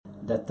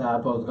Dette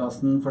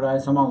podcasten for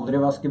deg som aldri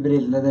vasker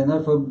brillene dine,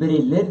 for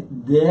briller,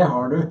 det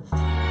har du.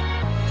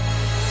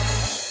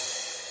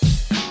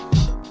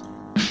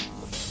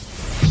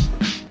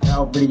 Ja,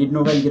 blir det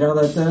noe velgere av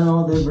dette,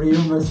 og det blir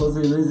jo mest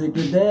sannsynligvis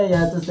ikke det.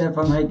 Jeg heter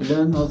Stefan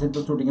Heggelund og sitter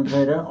på Stortinget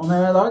for Høyre, og med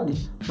meg i dag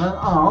så en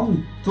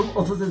annen som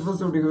også sitter på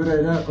Stortinget for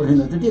Høyre, og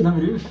hun heter Tina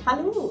Bru.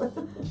 Hallo!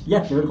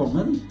 Hjertelig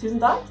velkommen. Tusen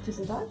takk,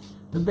 tusen takk.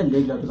 Det er veldig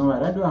hyggelig at du kan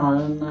være her.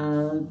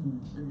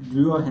 Du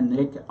og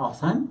Henrik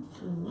Asheim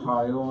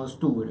har jo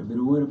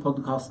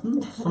Storebror-podcasten,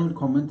 så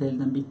velkommen til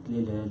den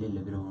bittelille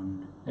lillebroren.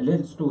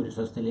 Eller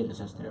storesøster,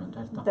 lillesøster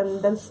eventuelt da.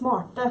 Den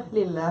smarte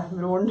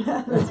lillebroren,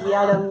 mens vi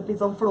er den litt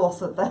sånn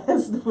flåsete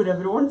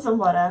storebroren som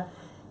bare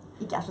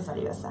ikke er så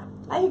seriøse.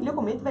 Det er hyggelig å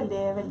komme hit,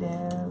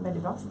 veldig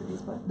bra, setter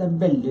pris på det. Det er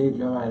veldig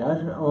hyggelig å være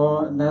her,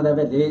 og det er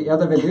veldig hyggelig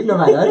å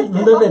være her, men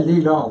det er veldig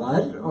hyggelig å ha deg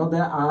her, og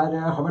det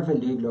har vært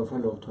veldig hyggelig å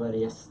få lov til å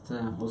være gjest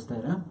hos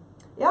dere.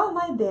 Ja,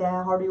 nei, det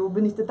har du jo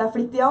benyttet deg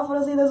flittig av, for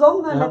å si det sånn,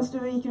 mens du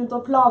gikk rundt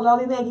og planla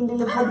din egen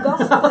lille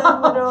podcast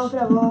for å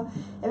prøve å,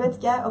 jeg vet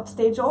ikke,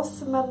 upstage oss,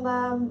 men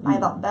nei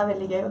da, det er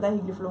veldig gøy, og det er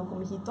hyggelig for å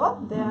komme hit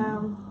også.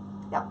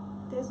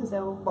 Det synes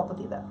jeg jo var på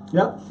tide.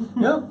 Ja,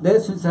 det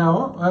synes jeg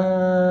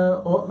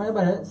også. Men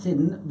bare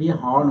siden vi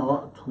har nå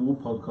 2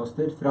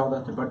 podcaster fra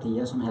dette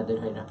partiet som heter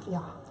Høyre,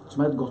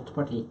 som er et godt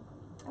parti.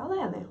 Ja, det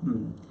er jeg enig i.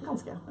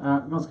 Ganske.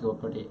 Ganske godt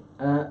parti.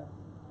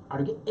 Er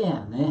du ikke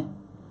enig?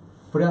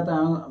 Fordi at det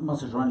er jo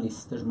masse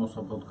journalister som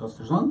også har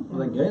podcaster sånn, og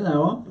det er gøy det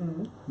også.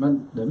 Men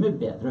det er mye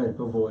bedre å høre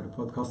på våre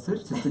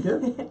podcaster, synes du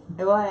ikke?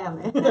 Jo, jeg er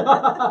enig.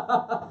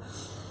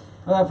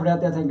 Og det er fordi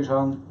at jeg tenker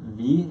sånn,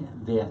 vi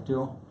vet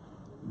jo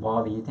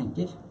hva vi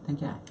tenker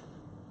jeg.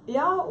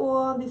 Ja,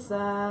 og disse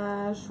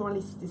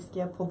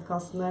journalistiske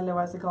podcastene, eller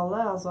hva jeg skal kalle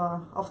det, altså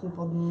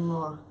Aftenpodden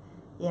og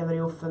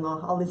Everjoffen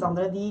og alle disse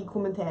andre, de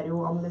kommenterer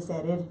jo og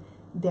analyserer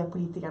det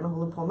politikerne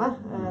holder på med.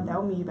 Det er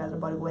jo mye bedre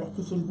bare å gå rett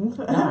i kilden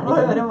og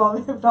høre hva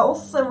vi, fra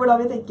oss, hvordan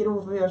vi tenker og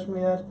hvorfor vi gjør som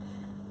vi gjør.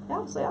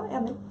 Ja, så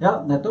enig. Ja,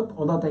 nettopp.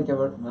 Og da tenker jeg,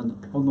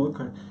 og nå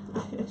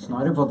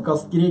snarere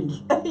podcastkrig.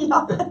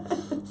 Ja.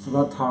 Så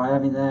da tar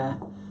jeg mine...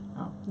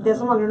 Det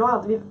som mangler nå er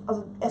at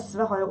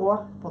SV har jo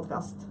også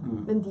podcast,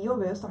 men de jo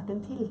bør jo starte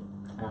en til,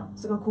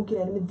 som kan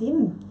konkurrere med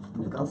din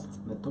podcast.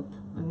 Nettopp.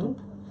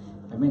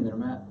 Jeg minner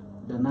om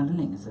den er det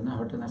lenge siden jeg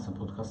har hørt den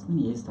SV-podcasten.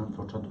 Gis den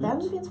fortsatt ut?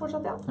 Den finnes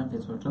fortsatt, ja. Den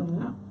finnes fortsatt,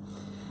 ja.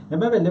 Det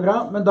er veldig bra,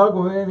 men da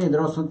går vi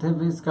videre også til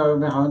vi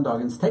ha en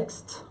dagens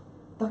tekst.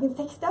 Dagens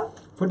tekst, ja.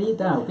 Fordi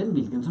det er jo ikke en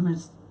hvilken som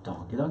helst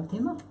dag i dag,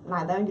 Tina.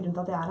 Nei, det er jo en grunn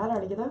til at jeg er her, er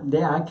det ikke det?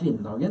 Det er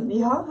kvinnedagen.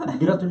 Ja.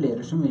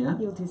 Gratulerer så mye.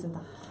 Jo, tusen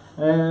takk.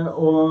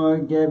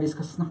 Og vi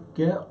skal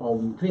snakke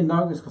om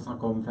kvinnedag, vi skal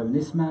snakke om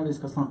feminisme, vi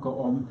skal snakke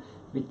om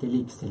viktige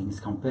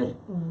likestillingskamper.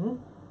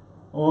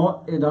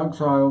 Og i dag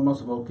så har jo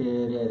masse folk i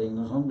regjeringen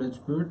og sånn blitt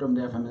spurt om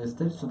de er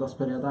feminister, så da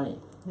spør jeg deg.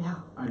 Ja.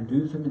 Er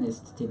du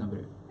feminist, Tina Bru?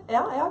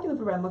 Ja, jeg har ikke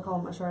noe problem med å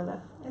kalle meg selv det.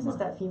 Jeg synes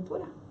det er et fint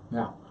ord,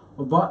 Ja.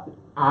 Og hva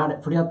er det?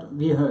 Fordi at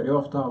vi hører jo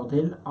ofte av og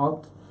til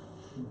at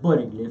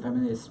borgerlig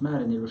feminisme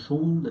er en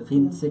illusjon, det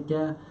finnes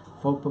ikke,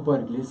 folk på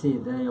borgerlig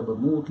side jobber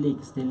mot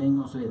likestilling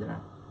og så videre.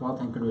 Hva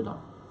tenker du da?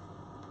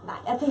 Nei,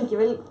 jeg tenker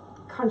vel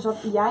kanskje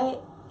at jeg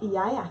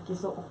er ikke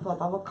så opptatt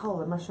av å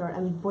kalle meg selv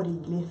en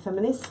borgerlig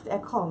feminist. Jeg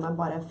kaller meg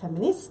bare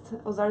feminist.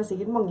 Og så er det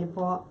sikkert mange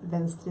på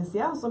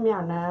venstresiden som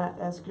gjerne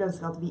skulle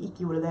ønske at vi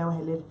ikke gjorde det og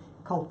heller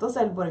kalte oss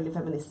selv borgerlige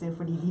feminister,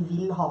 fordi de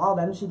vil ha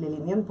den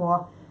skillelinjen på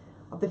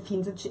at det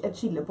finnes et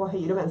skille på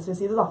høyre og venstre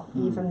side da,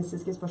 i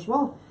feministiske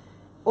spørsmål.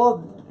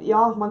 Og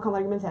ja, man kan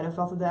argumentere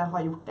for at det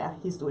har gjort det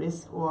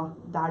historisk, og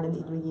der den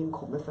ideologien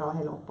kommer fra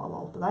hele opphavet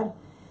og alt det der.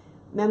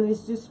 Men hvis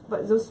du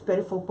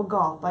spør folk på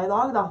gata i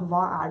dag, da,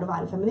 hva er det å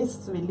være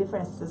feminist, så vil de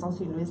fleste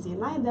sannsynligvis si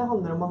nei. Det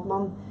handler om at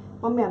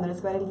man mener det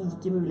skal være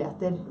like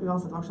muligheter,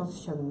 uansett hva slags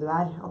kjønn du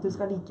er. At du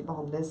skal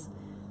likebehandles,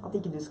 at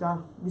ikke du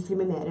skal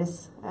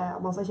diskrimineres.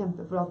 At man skal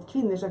kjempe for at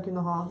kvinner skal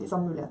kunne ha de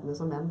samme mulighetene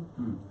som menn.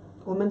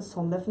 Og med en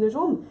sånn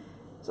definisjon,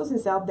 så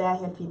synes jeg at det er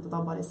helt fint å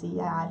da bare si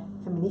jeg er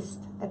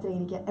feminist. Jeg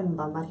trenger ikke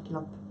enda en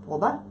merkelapp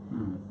på det.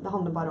 Det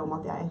handler bare om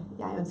at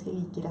jeg ønsker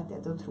like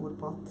rettigheter og tror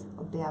på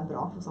at det er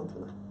bra for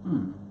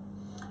samfunnet.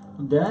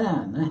 Det er jeg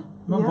enig.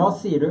 Men hva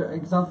sier du,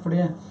 ikke sant?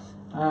 Fordi,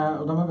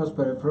 og da må jeg bare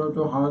spørre, for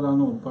du har jo da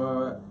noen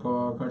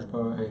kanskje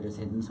på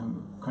høyresiden som,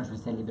 kanskje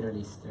hvis de er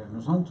liberalister eller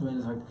noe sånt, som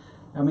ville sagt,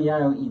 ja, men jeg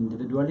er jo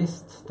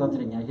individualist, da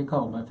trenger jeg ikke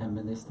kalle meg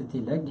feminist i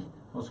tillegg,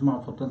 og som har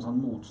fått en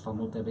sånn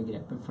motstand mot det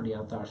begrepet, fordi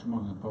at det er så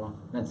mange på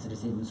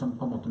venstresiden som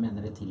på en måte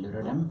mener det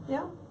tilhører dem.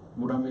 Ja.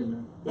 Hvordan vil du?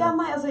 Ja,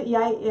 nei, altså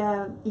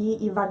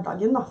i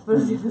hverdagen da, for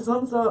å si det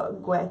sånn, så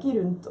går jeg ikke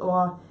rundt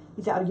og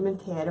hvis jeg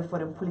argumenterer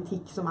for en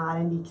politikk som er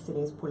en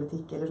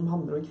likestillingspolitikk eller som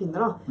handler om kvinner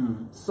da,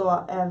 så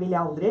vil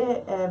jeg aldri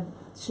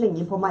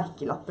slenge på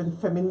merkelappen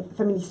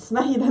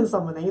feminisme i den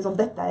sammenhengen, som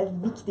dette er en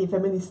viktig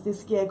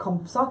feministisk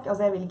kampsak.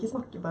 Altså jeg vil ikke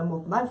snakke på den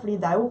måten der, fordi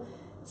det er jo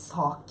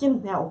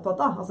saken jeg er opptatt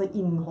av, altså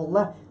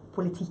innholdet,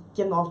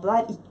 politikken og alt det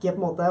der, ikke på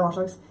en måte hva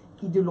slags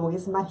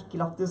ideologisk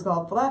merkelapp du skal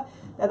ha på det.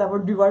 Det er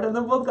derfor du har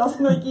denne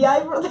podcasten og ikke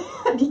jeg, for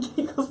jeg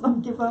liker ikke å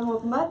snakke på den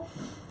måten der.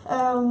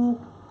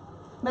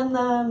 Men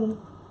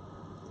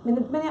Men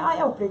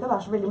jeg opplever ikke at det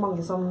er så veldig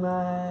mange som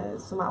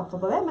er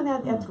opptatt av det, men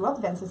jeg tror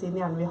at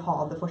venstresiden gjerne vil ha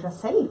det for seg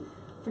selv,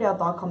 fordi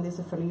at da kan de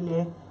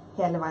selvfølgelig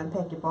hele veien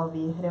peke på at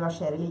vi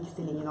reverserer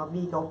likestillingen, og at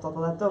vi ikke er opptatt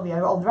av dette, og vi har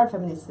jo aldri vært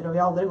feminister, og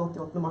vi har aldri gått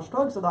i 8.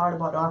 mars-tog, så da er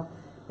det bare å,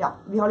 ja,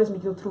 vi har liksom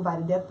ikke noe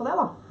troverdighet på det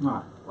da.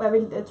 Nei. Og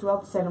jeg tror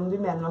at selv om du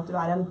mener at du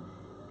er en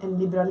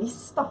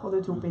liberalist da, og du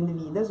tror på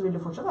individet, så vil du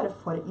fortsatt være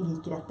for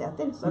like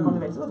rettigheter. Så da kan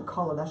du vel så godt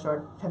kalle deg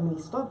selv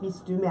feminist også,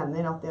 hvis du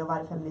mener at det å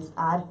være feminist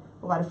er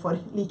å være for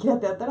like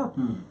rettigheter da.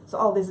 Så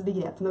alle disse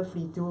begrepene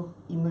flyter jo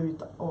inn og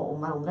ut og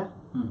om hverandre,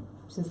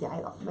 synes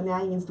jeg da. Men jeg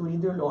er ingen stor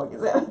ideolog,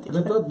 så jeg vet ikke.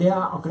 Vet du, det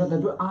er akkurat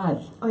det du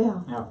er. Ja.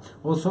 Ja.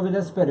 Og så vil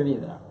jeg spørre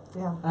videre.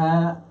 Ja.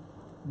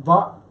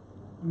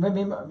 Men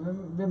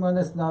vi må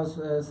nesten da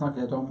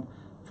snakke litt om,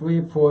 for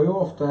vi får jo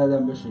ofte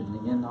den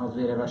beskyldningen at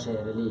vi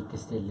reverserer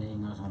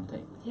likestilling og sånne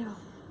ting. Ja.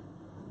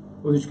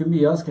 Og husker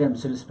mye av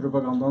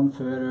skremselspropagandaen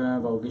før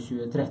valget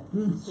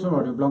 2013, så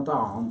var det jo blant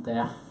annet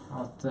det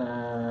at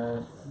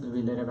du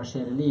ville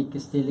reversere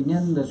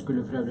likestillingen. Det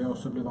skulle for øvrig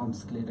også bli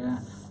vanskeligere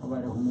å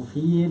være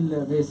homofil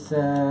hvis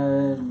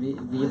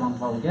vi vant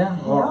valget,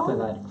 og alt det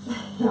der.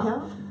 Ja.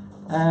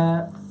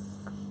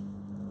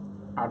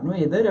 Er det noe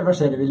i det?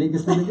 Reverserer vi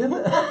likestillingen?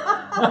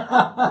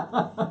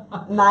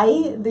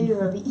 Nei, det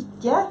gjør vi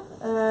ikke.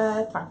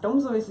 Tvert om,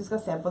 så hvis vi skal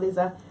se på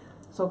disse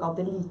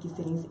såkalte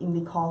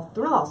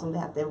likestillingsindikatorene, da, som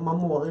det heter, hvor man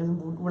måler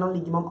hvordan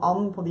ligger man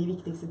an på de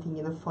viktigste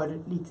tingene for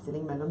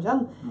likestilling mellom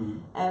kjønn,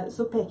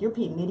 så peker jo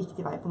pilen i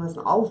riktig vei på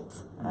nesten alt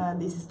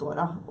de siste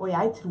årene. Og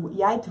jeg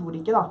tror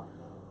ikke da,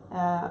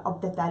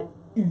 at dette er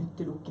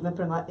utelukkende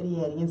på grunn av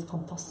regjeringens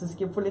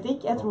fantastiske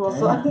politikk. Jeg tror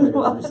også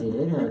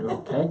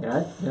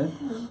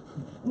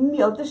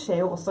mye av det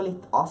skjer jo også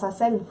litt av seg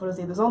selv, for å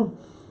si det sånn.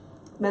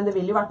 Men det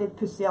ville jo vært litt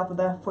pussig at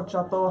det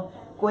fortsatte å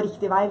gå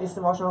riktig vei hvis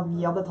det var sånn at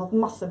vi hadde tatt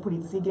masse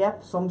politiske grep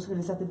som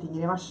skulle sette ting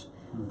i revers.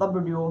 Da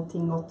burde jo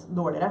ting gått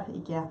dårligere,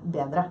 ikke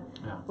bedre.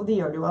 Ja. Og de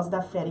gjør det jo. Altså, det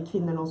er flere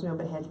kvinner nå som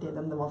jobber heltid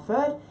enn det var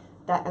før.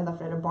 Det er enda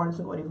flere barn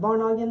som går i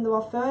barnehagen enn det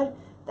var før.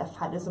 Det er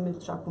færre som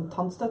benytter seg av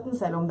kontantstøtten,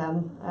 selv om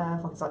den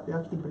faktisk har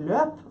økt i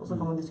beløp. Og så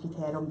kan man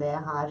diskutere om det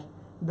er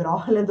bra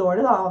eller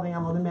dårlig, da, avhengig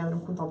av hva du mener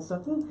om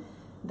kontantstøtten.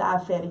 Det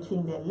er flere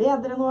kvinnelige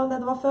ledere nå enn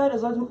det var før.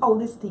 Så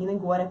alle disse tingene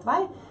går rett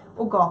vei.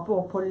 Og gapet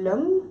opp på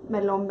lønn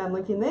mellom menn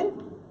og kvinner,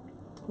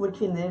 hvor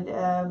kvinner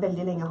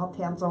veldig lenge har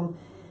tjent sånn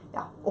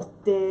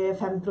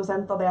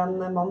 85% av det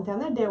en mann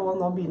tjener, det også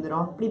nå begynner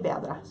å bli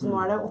bedre. Så nå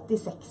er det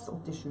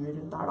 86-87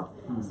 rundt der da.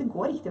 Så det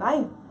går riktig vei.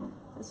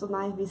 Så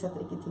nei, vi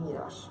setter ikke ting i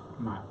revers.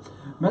 Nei.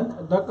 Men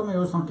da kan vi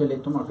jo snakke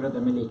litt om akkurat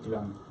det med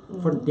likelønn.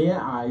 For det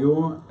er jo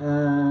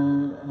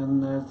en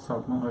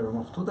sak man hører om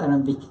ofte, det er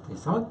en viktig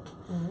sak.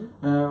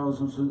 Og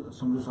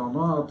som du sa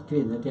nå, at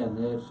kvinner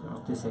tjener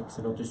 86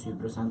 eller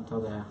 87%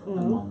 av det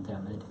en mann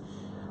tjener.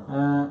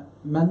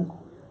 Men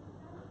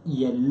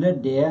gjelder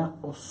det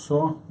også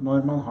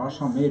når man har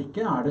samme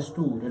yrke? Er det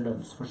store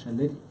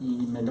lønnsforskjeller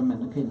mellom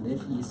menn og kvinner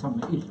i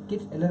samme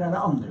yrker, eller er det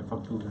andre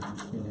faktorer som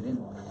spiller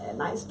inn?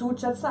 Nei, stort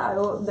sett så er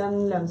jo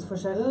den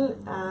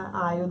lønnsforskjellen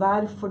er jo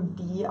der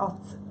fordi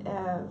at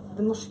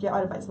det norske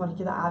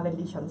arbeidsmarkedet er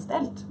veldig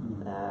kjønnsdelt.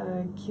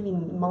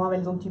 Man har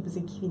veldig sånn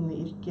typiske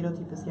kvinneyrker og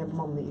typiske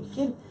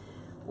manneyrker.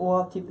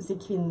 Og typiske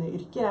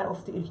kvinneyrker er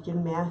ofte yrker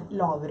med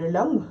lavere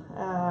lønn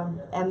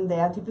enn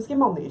det typiske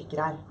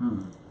manneyrker er.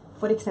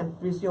 For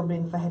eksempel hvis du jobber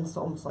innenfor helse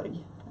og omsorg,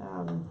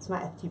 som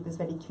er et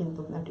typisk veldig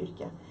kvinnedominert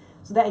yrke.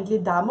 Så det er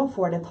egentlig der man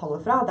får det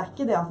tallet fra. Det er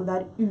ikke det at det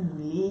er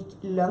ulik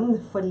lønn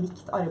for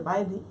likt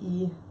arbeid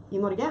i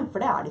Norge,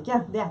 for det er det ikke.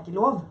 Det er ikke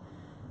lov.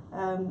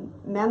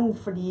 Men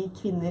fordi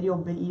kvinner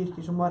jobber i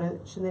yrker som bare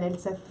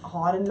generelt sett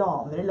har en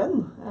lavere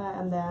lønn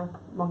enn det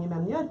mange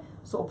menn gjør,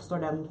 så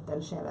oppstår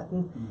den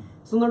skjevheten.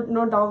 Så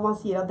når da man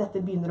sier at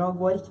dette begynner å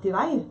gå riktig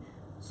vei,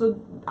 så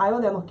er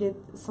jo det nok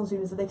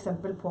sannsynligvis et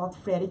eksempel på at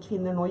flere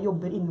kvinner nå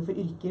jobber innenfor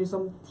yrker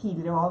som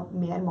tidligere var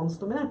mer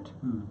mannsdominert.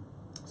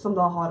 Som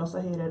da har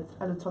også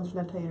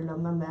tradisjonelt høyere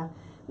lønn enn det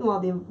noen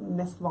av de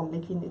mest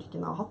vanlige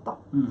kvinneyrkene har hatt.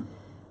 Da.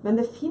 Men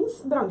det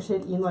finnes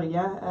bransjer i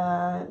Norge,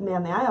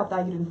 mener jeg, at det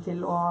er grunn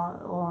til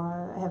å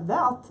hevde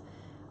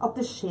at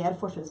det skjer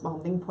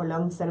forskjellsbehandling på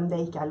lønn, selv om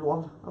det ikke er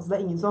lov. Altså det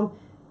er ingen som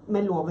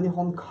med loven i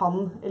hånd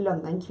kan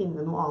lønne en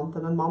kvinne noe annet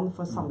enn en mann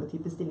for samme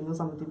type stilling og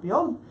samme type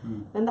jobb.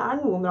 Men det er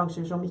noen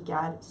bransjer som ikke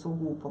er så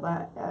gode på det.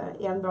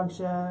 En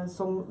bransje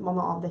som man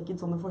har avdekket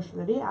sånne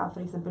forskjeller i er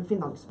for eksempel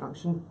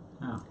finansbransjen.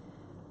 Ja.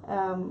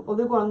 Og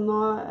det går an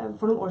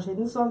for noen år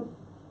siden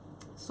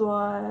så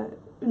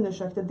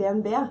undersøkte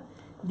DNB.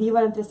 De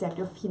var interessert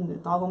i å finne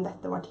ut av om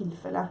dette var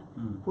tilfellet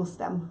hos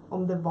dem.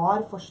 Om det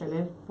var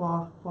forskjeller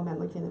på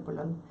menn og kvinner på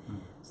lønn.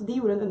 Så de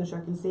gjorde en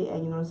undersøkelse i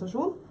egen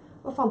organisasjon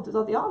og fant ut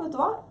at ja, vet du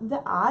hva, det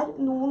er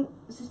noen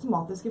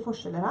systematiske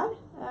forskjeller her,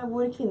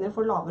 hvor kvinner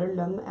får lavere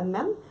lønn enn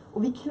menn,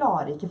 og vi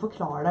klarer ikke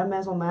forklare det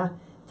med sånne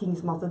ting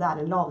som at det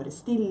er en lavere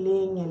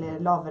stilling,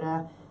 eller lavere,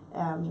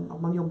 at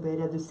man jobber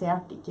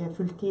redusert, ikke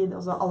fulltid,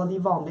 altså alle de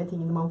vanlige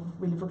tingene man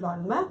ville forklare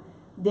det med,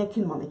 det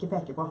kunne man ikke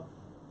peke på.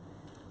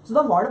 Så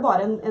da var det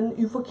bare en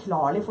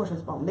uforklarlig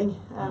forskjellsbehandling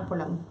på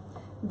lønn.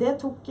 Det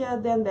tok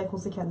DNB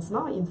konsekvensen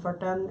av og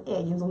innførte en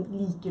egen sånn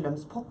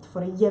likelønnspott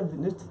for å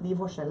jevne ut de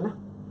forskjellene.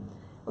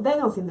 Og det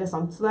ganske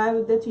interessant, så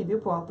det tyder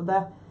jo på at det,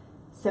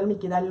 selv om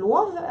ikke det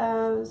lov,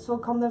 så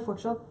kan det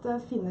fortsatt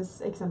finnes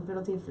eksempler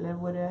og tilfeller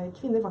hvor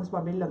kvinner faktisk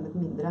bare blir lønnet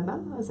mindre enn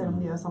menn, selv om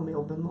de gjør samme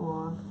jobben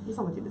og i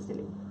samme type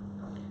stilling.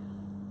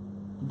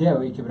 Det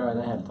jo ikke bra i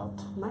det hele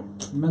tatt. Nei.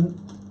 Men,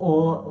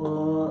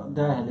 og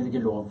det heller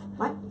ikke lov.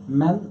 Nei.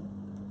 Men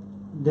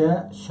det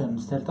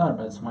kjønnsdelte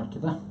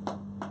arbeidsmarkedet,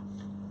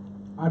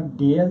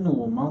 det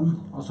noe man,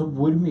 altså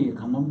hvor mye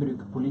kan man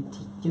bruke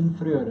politikken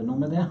for å gjøre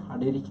noe med det?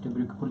 Det riktig å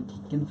bruke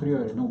politikken for å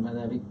gjøre noe med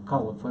det vi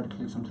kaller for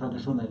liksom,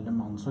 tradisjonelle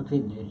manns- og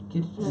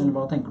kvinneyrker? Eller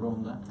hva tenker du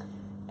om det?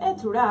 Jeg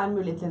tror det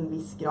mulig til en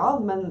viss grad,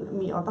 men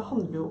mye av det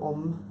handler jo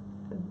om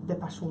det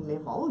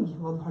personlige valg,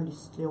 hva du har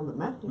lyst til å jobbe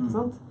med, ikke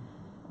sant?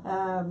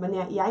 Men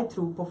jeg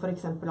tror på for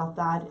eksempel at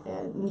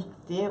det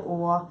nyttig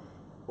å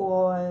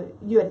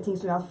gjøre ting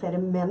som gjør at flere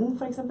menn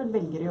for eksempel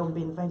velger å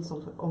jobbe innenfor helse-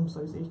 og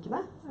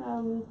omsorgsyrkene.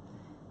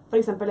 For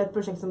eksempel et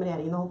prosjekt som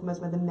regjeringen har holdt med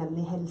som heter Menn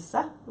i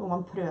helse, hvor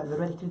man prøver å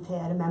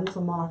rekruttere menn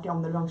som har vært i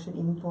andre bransjer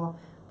inn på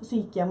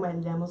sykehjem og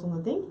eldrehjem og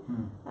sånne ting,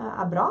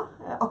 bra.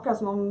 Akkurat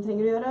som man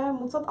trenger å gjøre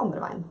motsatt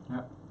andre veien.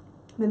 Ja.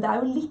 Men det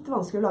jo litt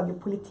vanskelig å lage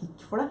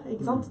politikk for det,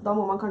 ikke sant? Da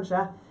må man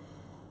kanskje,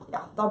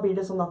 ja, da blir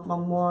det sånn at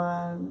man må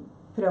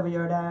prøve å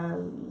gjøre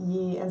det,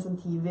 gi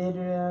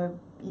insentiver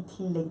i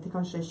tillegg til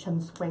kanskje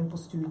kjønnspoeng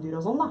på studier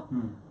og sånn da,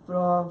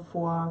 for å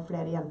få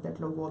flere jenter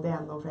til å gå det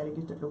ene og flere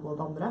gutter til å gå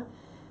det andre.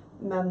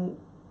 Men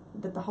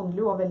dette handler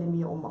jo veldig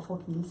mye om hva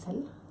folk vil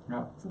selv.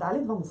 Ja. Så det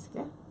litt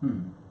vanskelig.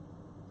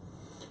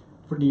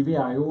 Fordi vi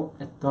jo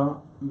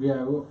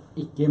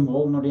ikke i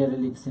mål når det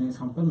gjelder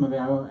likestillingskampen, men vi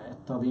jo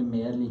et av de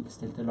mer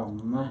likestilte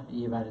landene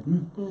i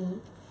verden.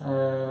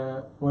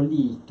 Og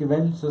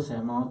likevel så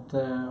ser man at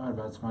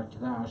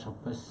arbeidsmarkedet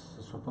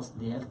såpass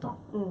delt da,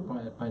 på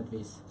et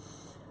vis.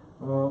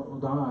 Og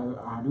da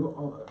det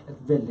jo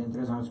et veldig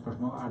interessant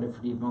spørsmål. Det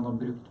fordi man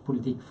har brukt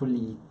politikk for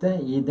lite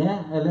i det,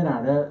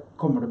 eller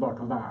kommer det bare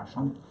til å være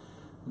sånn?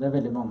 Det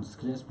veldig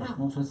vanskelig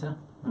spørsmål, synes jeg.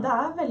 Ja.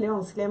 Det veldig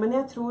vanskelig, men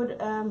jeg tror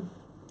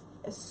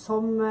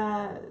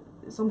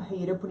som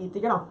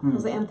høyrepolitiker da,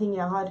 altså en ting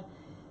jeg har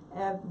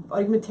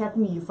argumentert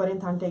mye for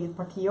internt eget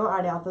parti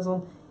også, det at det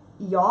sånn,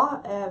 ja,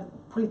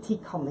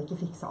 politikk kan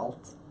ikke fikse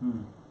alt.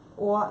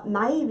 Og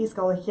nei, vi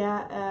skal ikke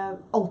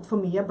alt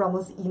for mye blande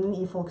oss inn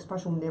i folks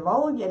personlige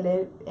valg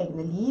eller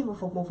egne liv, og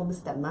folk må få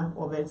bestemme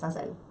over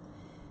seg selv.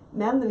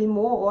 Men vi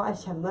må også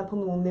erkjenne på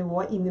noen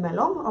nivå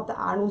innimellom at det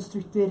noen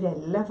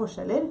strukturelle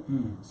forskjeller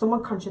som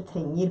man kanskje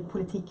trenger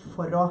politikk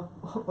for å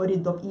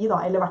rydde opp i,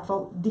 da, eller i hvert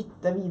fall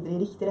dytte videre i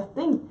riktig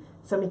retning,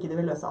 selv om ikke det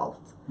vil løse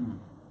alt.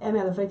 Jeg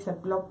mener for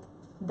eksempel at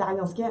det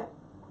ganske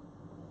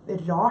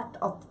rart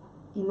at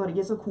i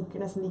Norge så koker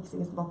nesten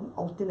likestillingsdebatten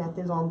alltid ned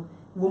til sånn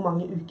hvor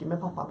mange uker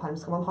med pappaperm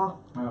skal man ha.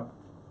 Ja.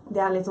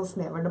 Det en litt sånn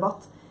snever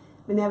debatt.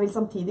 Men jeg vil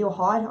samtidig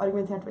og har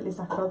argumentert veldig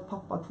sterkt for at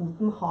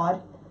pappakvoten har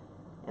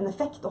en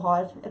effekt og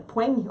har et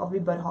poeng, og at vi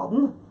bør ha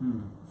den.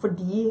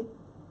 Fordi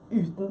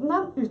uten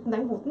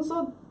den kvoten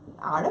så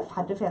det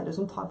færre fedre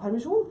som tar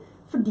permisjon,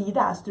 fordi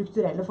det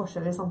strukturelle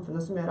forskjeller i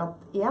samfunnet som gjør at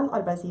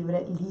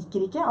arbeidsgivere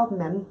liker ikke at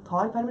menn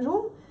tar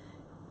permisjon.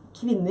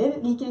 Kvinner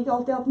liker ikke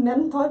alltid at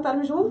menn tar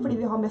permisjon, fordi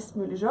vi har mest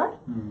mulig selv.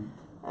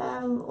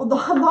 Og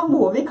da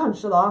må vi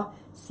kanskje da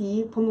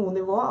si på noen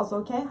nivå, altså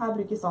ok, her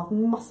bruker staten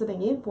masse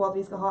penger på at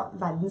vi skal ha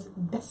verdens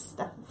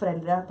beste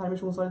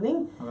foreldrepermisjonsordning.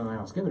 Ja, den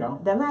ganske bra.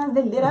 Den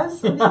veldig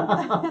raus.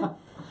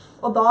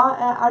 Og da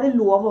det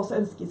lov å også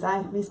ønske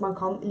seg, hvis man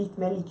kan litt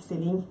mer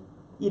likestilling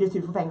i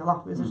retur for penger da,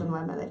 hvis du skjønner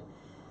hva jeg mener.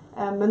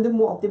 Men du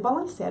må alltid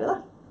balansere det.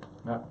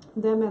 Ja.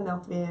 Det mener jeg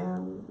at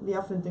vi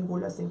har funnet en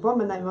god løsning på,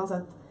 men det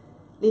uansett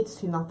litt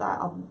synd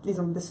at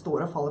liksom det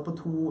står og faller på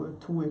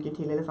to uker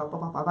til eller fra på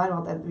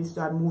pappaperm, og at hvis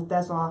du mot det,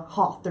 så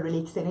hater du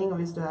likestilling, og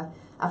hvis du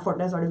for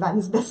det, så du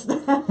verdens beste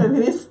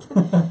feminist.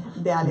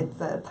 Det litt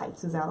teit,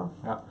 synes jeg da.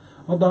 Ja.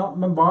 Og da,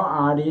 men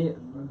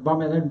hva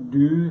mener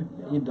du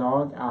i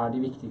dag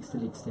de viktigste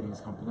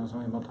likestillingskampene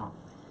som vi må ta?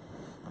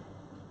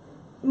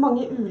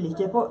 Mange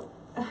ulike på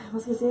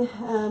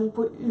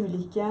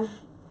ulike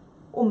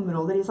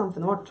områder i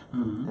samfunnet vårt.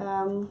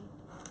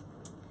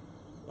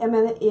 Jeg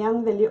mener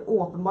en veldig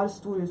åpenbar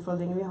stor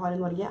utfordring vi har i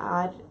Norge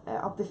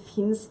at det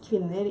finnes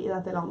kvinner i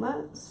dette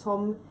landet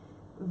som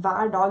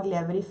hver dag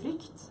lever i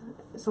frykt,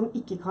 som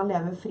ikke kan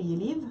leve frie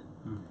liv,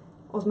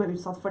 og som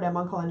utsatt for det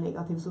man kaller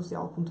negativ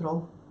sosial kontroll.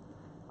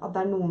 At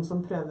det noen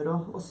som prøver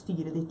å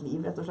styre ditt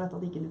liv, rett og slett,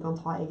 at ikke du kan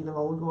ta egne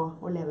valg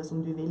og leve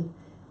som du vil.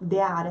 Det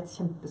et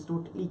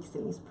kjempestort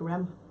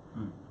likestillingsproblem.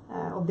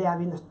 Og det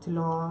vi nødt til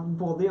å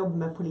både jobbe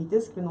med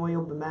politisk, men også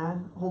jobbe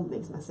med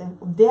holdningsmessig.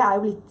 Og det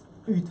jo litt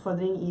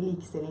utfordring i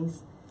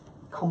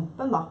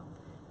likestillingskampen da.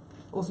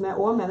 Og som jeg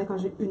også mener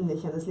kanskje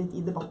underkjennes litt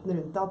i debatten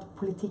rundt det, at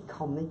politikk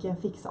kan ikke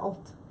fikse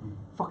alt.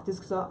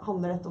 Faktisk så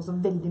handler dette også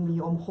veldig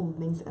mye om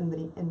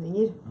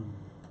holdningsendringer.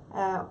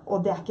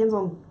 Og det ikke en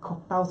sånn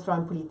cop-out fra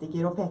en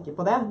politiker å peke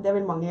på det. Det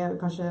vil mange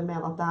kanskje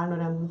mene at det når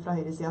en fra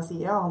høyresiden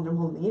sier ja, det handler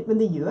om holdninger, men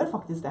det gjør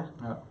faktisk det.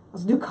 Ja.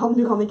 Altså, du kan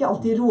ikke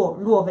alltid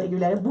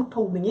lovregulere bort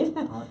holdninger.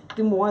 Nei.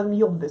 Du må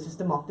jobbe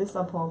systematisk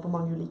da, på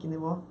mange ulike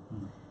nivåer.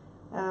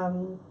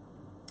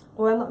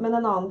 Men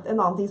en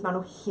annen ting som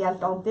noe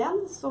helt annet igjen,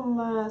 som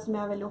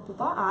jeg veldig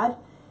opptatt av,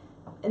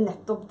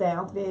 nettopp det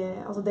at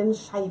altså den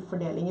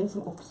skjevfordelingen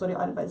som oppstår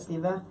i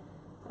arbeidslivet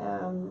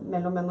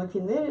mellom menn og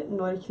kvinner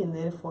når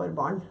kvinner får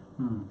barn.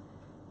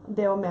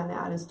 Det å mene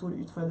jeg en stor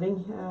utfordring,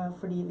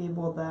 fordi vi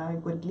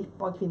både går glipp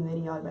av kvinner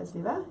i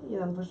arbeidslivet, i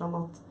den forstand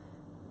at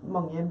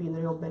mange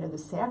begynner å jobbe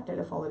redusert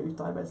eller faller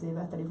ut av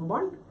arbeidslivet etter de får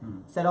barn.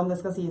 Selv om det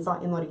skal sies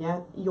at i Norge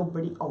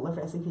jobber de aller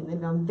fleste kvinner.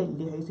 Vi har en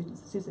veldig høy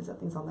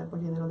sysselsettingsandel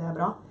på kvinner, og det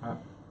bra. Ja.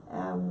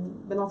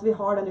 Men at vi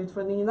har den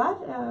utfordringen der,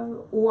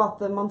 og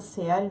at man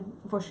ser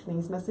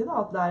forskningsmessig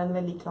da, at det en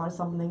veldig klar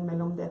sammenheng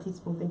mellom det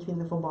tidspunktet en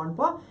kvinne får barn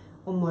på,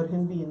 og når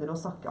hun begynner å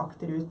sakke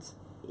akterut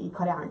i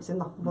karrieren sin,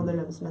 da, både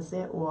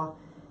lønnsmessig og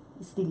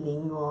i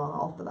stilling og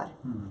alt det der.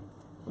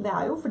 Og det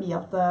jo fordi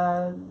at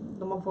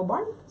når man får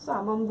barn,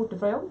 så man borte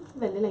fra jobb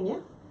veldig lenge.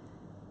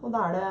 Og da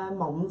det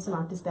mannen som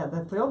til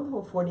stede på jobb,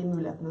 og får de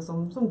mulighetene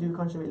som du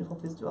kanskje ville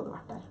fått hvis du hadde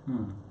vært der.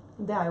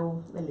 Det jo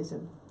veldig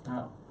synd.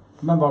 Ja.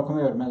 Men hva kan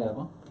vi gjøre med det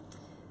da?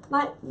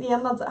 Nei,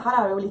 igjen, her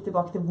vi jo litt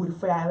tilbake til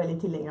hvorfor jeg veldig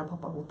tilhenger av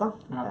pappakvota.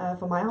 Ja.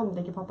 For meg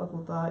handler ikke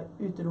pappakvota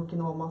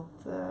utelukkende om at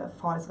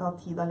far skal ha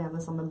tid alene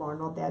sammen med barn,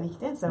 og at det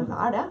viktig, selv om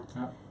det det.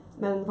 Ja.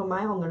 Men for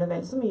meg handler det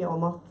vel så mye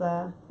om at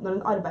når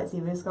en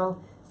arbeidsgiver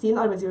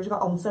skal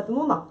ansette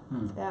noen, da,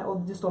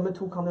 og du står med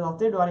 2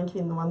 kandidater, du har en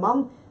kvinne og en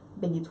mann,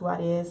 begge to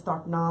i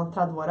starten av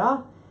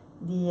 30-åra,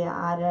 de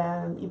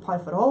i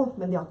parforhold,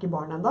 men de har ikke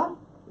barn enda,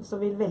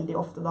 så vil veldig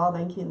ofte da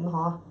den kvinnen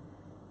ha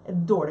et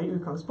dårligere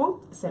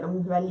utgangspunkt, selv om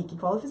hun like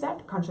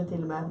kvalifisert, kanskje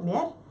til og med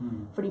mer,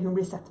 fordi hun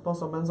blir sett på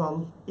som en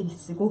sånn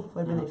risiko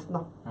for bedriften.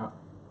 Da. Ja.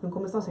 Hun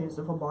kommer sannsynligvis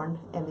til å få barn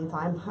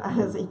anytime,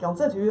 så ikke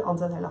ansett hun,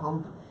 ansett heller han.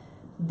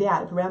 Det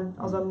et problem.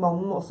 Altså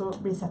mannen må også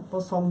bli sett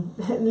på som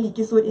en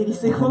like stor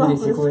risiko. Da,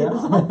 risiko, ja.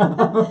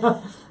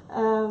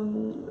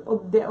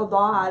 og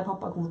da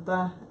pappakvote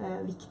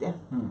viktig.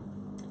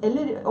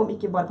 Eller om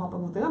ikke bare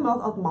pappakvote, men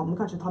at mannen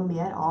kanskje tar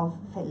mer av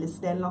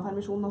fellesdelen av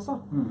permisjonen også.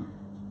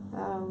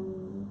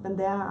 Men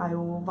det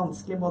jo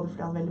vanskelig, både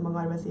fordi at veldig mange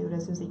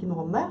arbeidsgivere synes ikke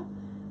noe om det,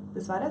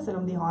 dessverre, selv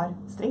om de har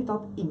strengt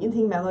tatt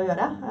ingenting med det å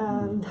gjøre.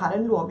 Det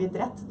en lovgitt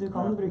rett, du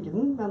kan bruke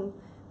den, men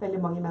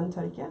veldig mange menn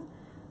tør ikke.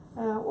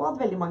 Og at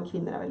veldig mange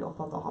kvinner veldig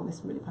opptatt av å ha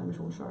mest mulig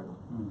permisjon selv.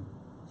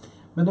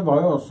 Men det var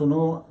jo også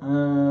noe,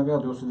 vi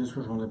hadde jo også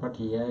diskusjoner i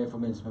partiet i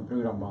forbindelse med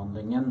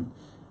programbehandlingen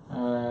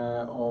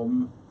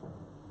om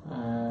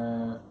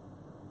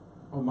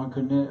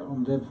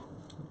det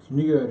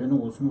kunne gjøre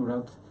noe som gjorde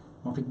at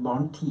man fikk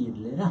barn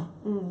tidligere.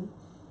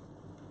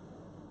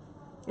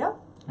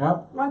 Ja,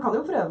 man kan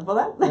jo prøve på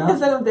det. Ja.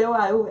 Selv om det jo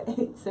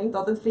strengt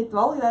tatt et fritt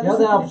valg. Det ja,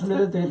 det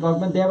absolutt et fritt valg,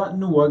 men det var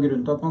noe av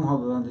grunnen til at man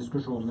hadde den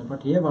diskusjonen i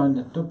partiet, var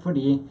nettopp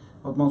fordi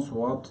at man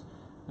så at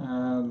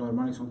når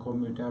man liksom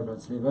kom ut i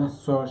arbeidslivet,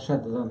 så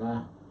skjedde denne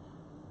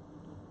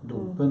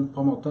dopen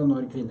på en måte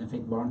når kvinner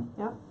fikk barn.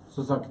 Ja.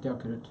 Så sakket de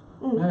akkurat.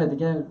 Men jeg vet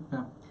ikke,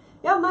 ja.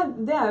 Ja, nei,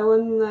 det jo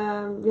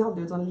vi hadde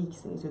jo et sånn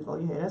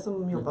likestillingsutvalg i Høyre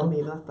som jobbet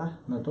mye med dette.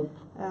 Nettopp.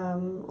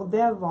 Og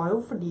det var jo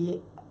fordi,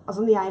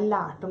 altså når jeg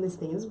lærte om disse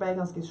tingene, så ble jeg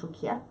ganske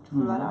sjokkert,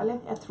 for å være ærlig.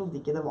 Jeg trodde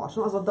ikke det var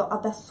sånn. Altså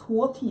at det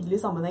så tydelig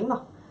sammenheng, da.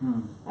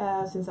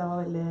 Synes jeg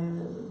var veldig,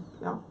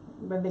 ja,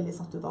 ble veldig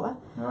satt ut av det.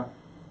 Ja.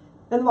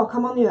 Men hva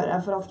kan man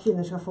gjøre for at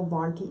kvinner skal få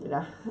barn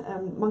tidligere?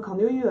 Man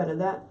kan jo gjøre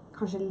det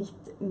kanskje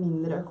litt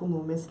mindre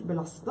økonomisk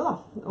belastende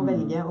da, å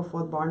velge å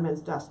få et barn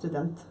mens du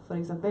student, for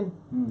eksempel.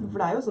 For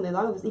det jo sånn i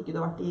dag, hvis ikke du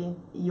har vært i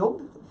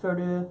jobb før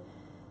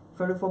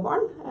du får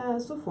barn,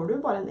 så får du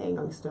bare en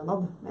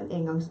engangsstønad, en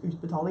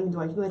engangsutbetaling. Du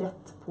har ikke noe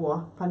rett på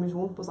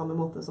permisjon på samme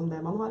måte som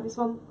det man har hvis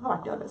man har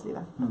vært i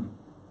arbeidslivet.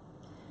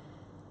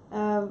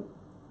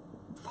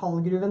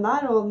 Fallgruven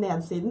der, og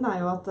nedsiden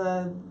jo at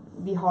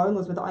vi har jo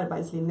noe som heter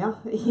arbeidslinja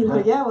i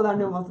Norge, og det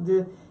noe med at du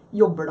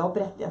jobber deg opp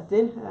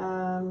rettigheter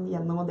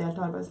gjennom å delta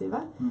i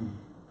arbeidslivet.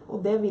 Og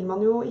det vil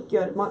man jo ikke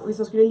gjøre. Hvis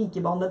man skulle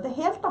likebehandle dette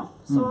helt, da,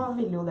 så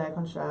ville jo det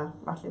kanskje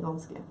vært litt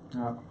vanskelig.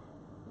 Ja.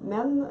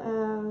 Men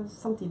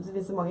samtidig så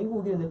finnes det mange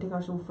gode grunner til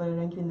kanskje hvorfor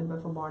en kvinne bør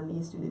få barn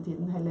i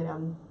studietiden, heller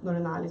enn når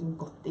hun liksom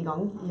godt i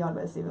gang i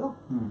arbeidslivet. Da.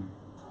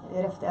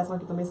 Refte jeg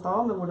snakket om i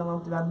sted, med hvordan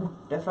at du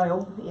borte fra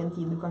jobb i en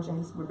tid du kanskje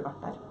helst burde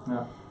vært der.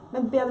 Ja.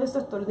 Men bedre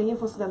støtteordninger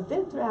for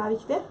studenter tror jeg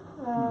viktig.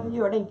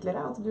 Gjør det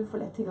enklere at du får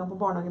lett tilgang på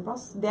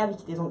barnehageplass. Det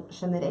viktig sånn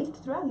generelt,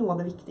 tror jeg. Noe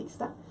av det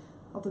viktigste.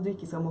 At du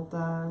ikke skal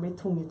måtte bli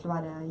tvunget til å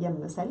være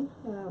hjemme selv,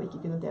 og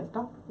ikke kunne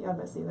delta i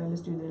arbeidslivet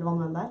eller studier eller hva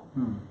nå enn der.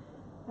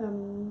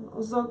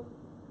 Og så,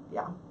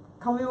 ja,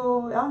 kan vi jo,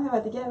 ja, jeg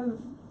vet ikke,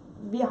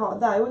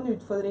 det jo en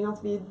utfordring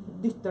at vi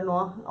dytter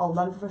nå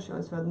alderen for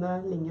førstegangsfødende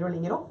lenger og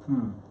lenger opp.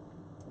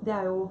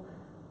 Det jo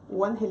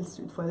også en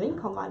helseutfordring,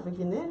 kan være for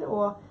kvinner,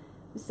 og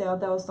vi ser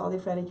at det jo stadig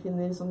flere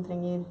kvinner som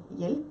trenger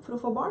hjelp for å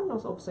få barn,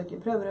 altså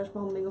oppsøker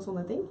prøverørsbehandling og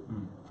sånne ting,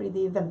 fordi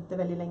de venter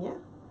veldig lenge.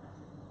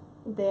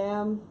 Det,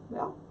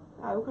 ja,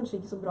 er jo kanskje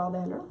ikke så bra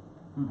det heller da.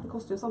 Det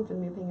koster jo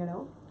samfunnet mye penger det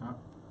også. Ja.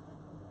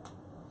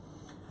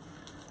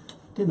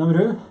 Tina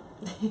Bru.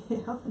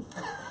 Ja.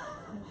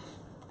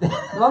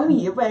 Det var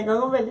mye på en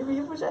gang og veldig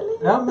mye forskjellig.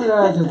 Ja, men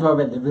jeg synes det var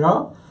veldig bra.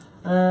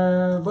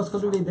 Hva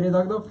skal du videre i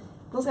dag da?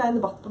 Nå skal jeg ha en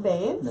debatt på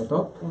BI.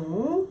 Nettopp.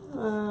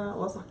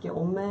 Og snakke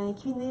om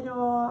kvinner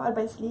og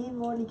arbeidsliv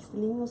og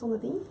likestilling og sånne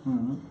ting.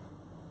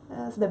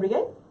 Så det blir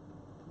gøy.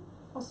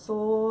 Og så,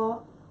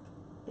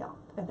 ja,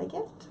 vet jeg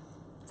ikke helt.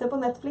 Se på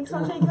Netflix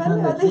kanskje i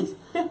kveld, vet jeg ikke.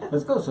 Jeg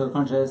skal også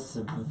kanskje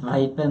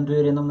sveipe en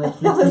tur innom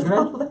Netflix i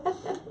kveld.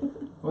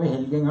 Og i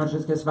helgen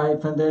kanskje skal jeg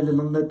sveipe en del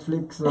innom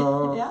Netflix.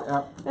 Og, ja.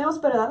 Men jeg må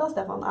spørre deg da,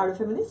 Stefan. Er du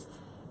feminist?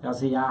 Ja,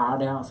 så jeg er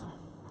det, altså.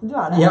 Du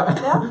er det? Ja.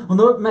 Og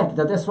nå merket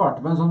jeg at jeg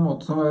svarte på en sånn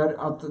måte som gjør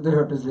at det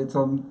hørtes litt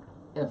sånn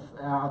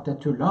at jeg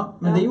tullet,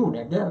 men det gjorde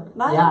jeg ikke.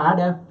 Nei, jeg er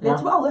det. Ja. Jeg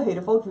tror alle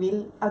høyrefolk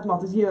vil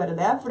automatisk gjøre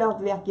det, fordi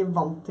at vi er ikke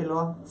vant til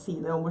å si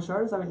det om oss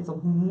selv, så er vi litt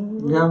sånn...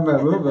 Ja, men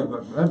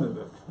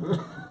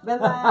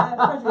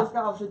kanskje vi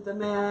skal avslutte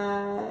med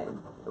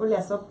å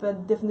lese opp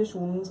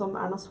definisjonen som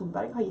Erna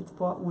Solberg har gitt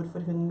på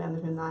hvorfor hun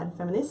mener hun er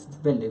feminist.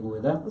 Veldig god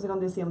idé. Og så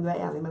kan du si om du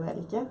er enig med det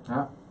eller ikke.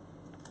 Ja.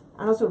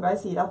 Erna Solberg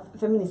sier at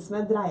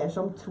feminisme dreier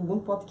seg om troen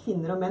på at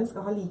kvinner og menn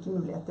skal ha like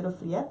muligheter og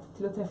frihet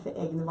til å treffe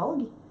egne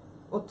valg,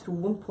 og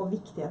troen på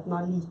viktigheten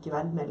av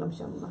likeverd mellom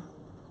kjønnene.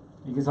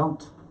 Ikke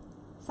sant?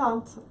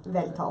 Sant.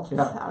 Veltalt,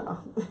 ja.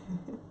 Erna.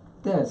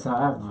 Det sa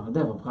Erna, og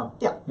det var bra.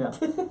 Ja. Ja.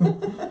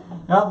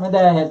 Ja, men det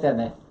er jeg helt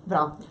enig i.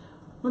 Bra.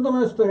 Men da må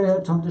jeg spørre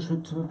helt sånn til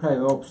slutt, vi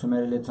pleier å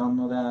oppsummere litt sånn,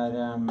 og det er,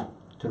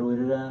 tror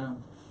det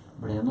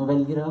ble noen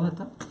velgere av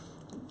dette?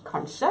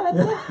 Kanskje,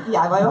 vet du.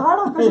 Jeg var jo her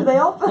da, kanskje det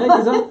hjalp. Ja,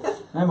 ikke sant?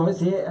 Jeg må jo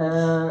si,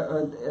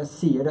 jeg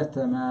sier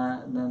dette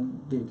med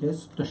den virkelig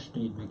største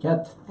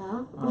ydmykhet,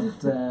 at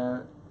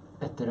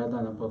etter at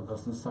denne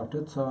podcasten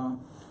startet, så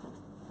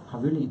har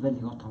vi ligget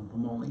veldig godt an på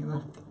målingene.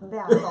 Det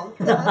er sant,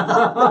 det er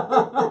sant.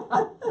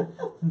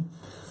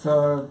 Så,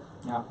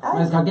 ja. Men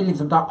jeg skal ikke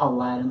liksom ta all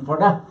æren for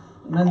det.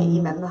 Men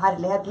nei, men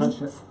herlighet, litt.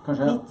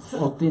 Kanskje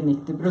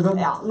 80-90%.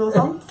 Ja, noe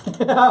sånt.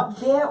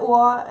 Det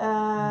og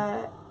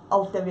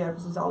alt det vi gjør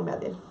på sosiale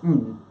medier.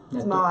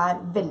 Som er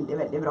veldig,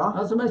 veldig bra.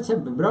 Ja, som er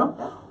kjempebra.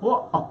 Ja. Og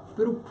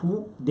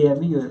apropos det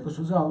vi gjør på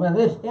sosiale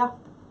medier. Ja.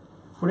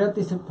 Fordi at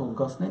disse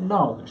podcastene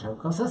lager seg jo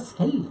ikke av seg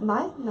selv.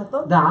 Nei,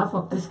 nettopp. Det er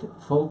faktisk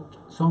folk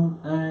som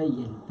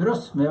hjelper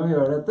oss med å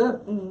gjøre dette.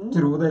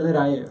 Tro det eller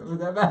ei.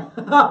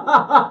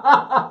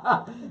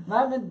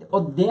 Nei, men,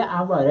 og det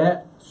er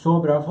bare så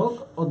bra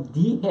folk. Og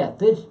de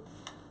heter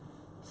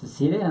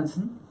Cecilie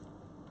Jensen,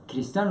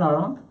 Christian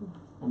Laran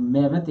og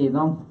Mehmet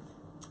Inan.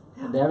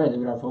 Det er veldig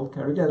bra folk,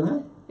 er du ikke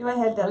enig? Vi var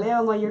helt enige,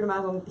 og nå gir du meg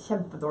en sånn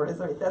kjempedårlig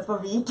samvittighet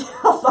for vi ikke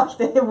har sagt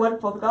det i vår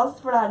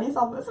podcast, for det er de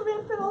samme som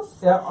hjelper oss.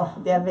 Ja.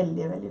 De er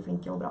veldig, veldig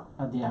flinke og bra.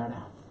 Ja, de er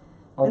det.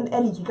 Og men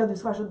jeg liker ikke at du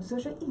skal være så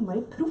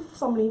innmari proff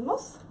sammenlignet med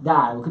oss. Det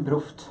er jo ikke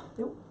proft.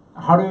 Jo.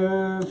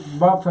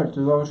 Hva følte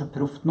du var så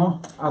proft nå?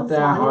 At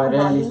jeg har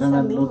liksom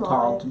en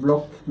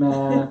notatblokk med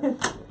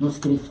noe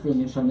skrift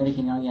ingen skjønner,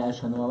 ikke engang jeg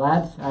skjønner hva det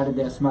er. Er det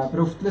det som er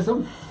proft,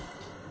 liksom?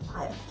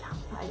 Nei, jeg vet ikke.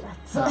 Det er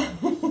greit. Ja.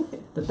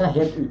 Dette er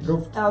helt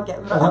uproft. Ja, ok,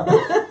 bra.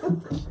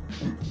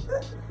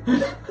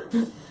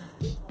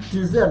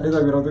 Tusen hjertelig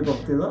takk for at du kom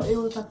til da. Jo,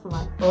 takk for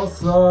meg. Og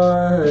så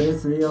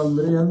høres vi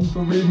andre igjen på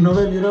Blir noen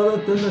velgere av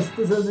dette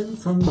neste sending,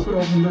 som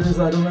forhåpentligvis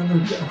er om en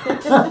uke.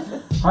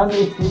 Ha en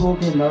riktig god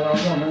kvinnedag,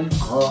 alle sammen.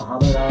 Og ha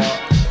det bra.